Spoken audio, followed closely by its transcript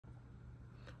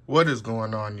What is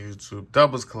going on, YouTube?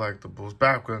 Doubles Collectibles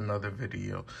back with another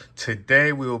video.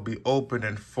 Today we will be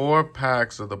opening 4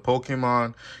 packs of the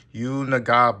Pokemon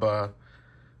nagaba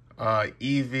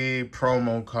Eevee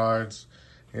promo cards.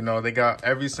 You know, they got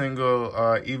every single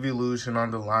evolution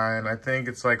on the line. I think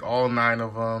it's like all 9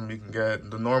 of them. You can get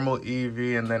the normal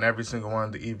Eevee and then every single one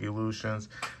of the evolutions.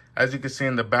 As you can see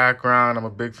in the background, I'm a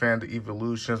big fan of the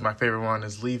evolutions. My favorite one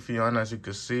is Leafeon, as you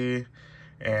can see.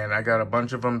 And I got a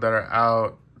bunch of them that are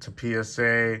out to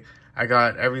PSA. I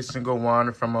got every single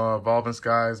one from Evolving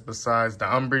Skies besides the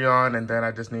Umbreon, and then I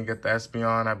just need to get the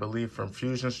Espeon, I believe, from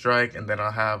Fusion Strike, and then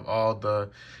I'll have all the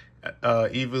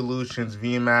Evolutions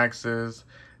VMAXs.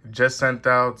 Just sent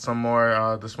out some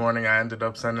more this morning. I ended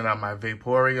up sending out my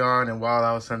Vaporeon, and while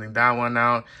I was sending that one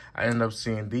out, I ended up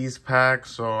seeing these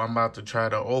packs, so I'm about to try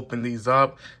to open these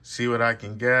up, see what I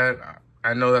can get.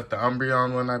 I know that the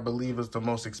Umbreon one, I believe, is the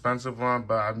most expensive one,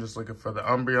 but I'm just looking for the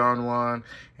Umbreon one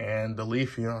and the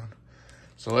Leafeon.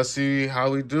 So let's see how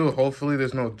we do. Hopefully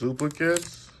there's no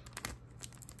duplicates.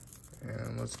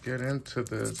 And let's get into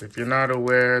this. If you're not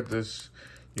aware, this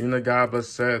nagaba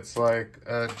set's like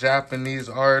a Japanese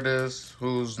artist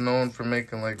who's known for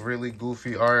making like really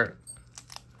goofy art.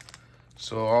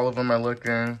 So all of them are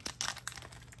looking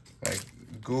like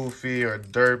goofy or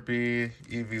derpy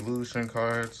evolution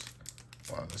cards.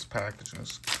 Wow, this packaging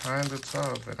is kind of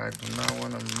tough, and I do not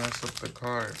want to mess up the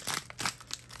card.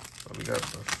 So we got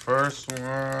the first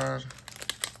one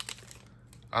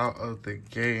out of the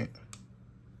gate.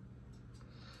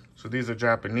 So these are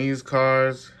Japanese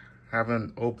cards.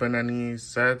 Haven't opened any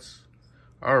sets.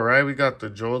 All right, we got the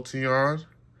Jolteon.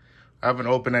 I haven't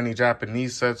opened any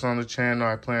Japanese sets on the channel.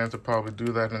 I plan to probably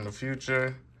do that in the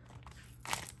future.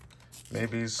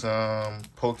 Maybe some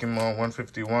Pokémon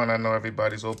 151. I know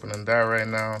everybody's opening that right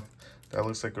now. That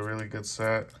looks like a really good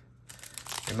set.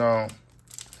 You know,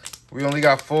 we only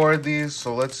got 4 of these,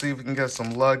 so let's see if we can get some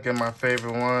luck. Get my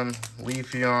favorite one,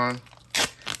 Leafeon.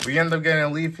 If we end up getting a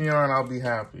Leafeon, I'll be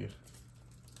happy.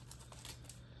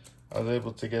 I was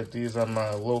able to get these at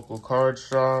my local card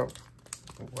shop.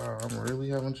 Wow, I'm really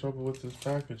having trouble with this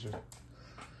packaging.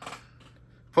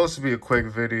 Supposed to be a quick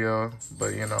video,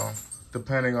 but you know,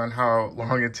 depending on how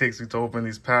long it takes me to open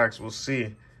these packs, we'll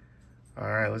see. All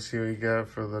right, let's see what we got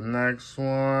for the next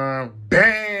one.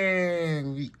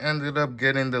 Bang! We ended up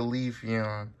getting the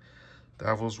Leafeon.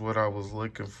 That was what I was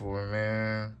looking for,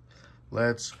 man.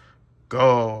 Let's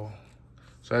go.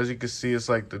 So as you can see, it's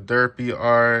like the derpy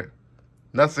art.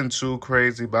 Nothing too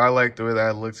crazy, but I like the way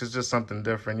that looks. It's just something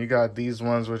different. You got these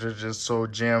ones which are just so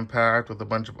jam-packed with a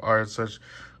bunch of art, such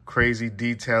crazy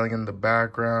detailing in the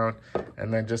background.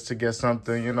 And then just to get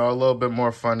something, you know, a little bit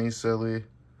more funny, silly.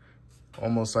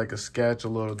 Almost like a sketch, a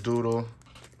little doodle.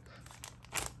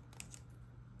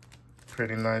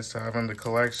 Pretty nice to have in the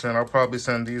collection. I'll probably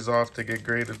send these off to get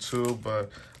graded too, but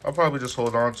I'll probably just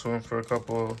hold on to them for a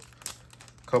couple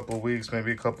weeks,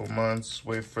 maybe a couple months.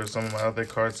 Wait for some of my other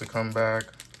cards to come back.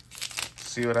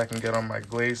 See what I can get on my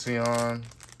Glaceon.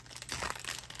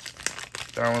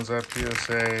 That one's at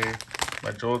PSA.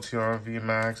 My Jolteon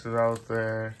VMAX is out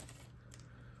there.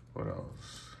 What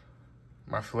else?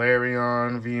 My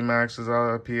Flareon VMAX is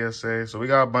out at PSA. So we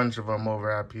got a bunch of them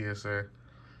over at PSA.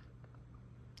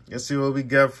 Let's see what we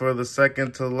get for the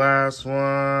second to last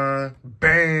one.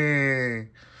 Bang!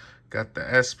 Got the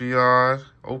Espeon.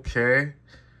 Okay.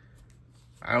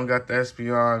 I don't got the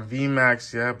Espeon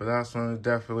VMAX yet, but that's one I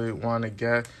definitely want to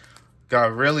get.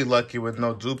 Got really lucky with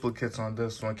no duplicates on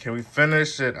this one. Can we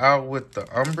finish it out with the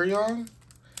Umbreon?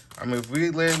 I mean, if we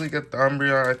literally get the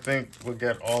Umbreon, I think we'll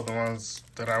get all the ones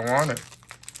that I wanted.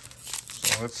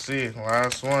 So let's see.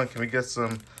 Last one. Can we get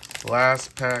some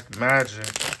last pack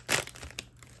magic?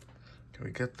 Can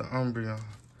we get the Umbreon?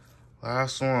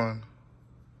 Last one.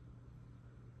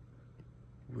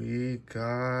 We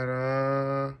got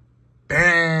a...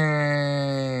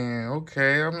 Bang!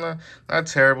 Okay, I'm not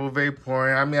terrible.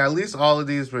 Vaporeon. I mean, at least all of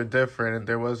these were different and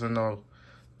there wasn't no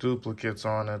duplicates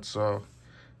on it. So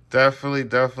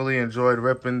definitely enjoyed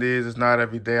ripping these. It's not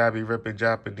every day I be ripping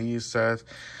Japanese sets.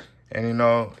 And you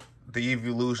know, the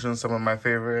evolutions, some of my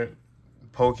favorite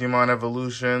Pokemon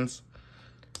evolutions.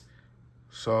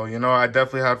 So, you know, I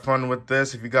definitely had fun with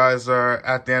this. If you guys are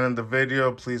at the end of the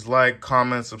video, please like,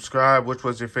 comment, subscribe. Which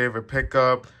was your favorite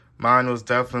pickup? Mine was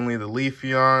definitely the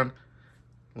Leafeon.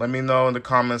 Let me know in the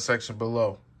comment section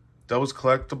below. Those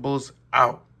Collectibles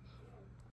out.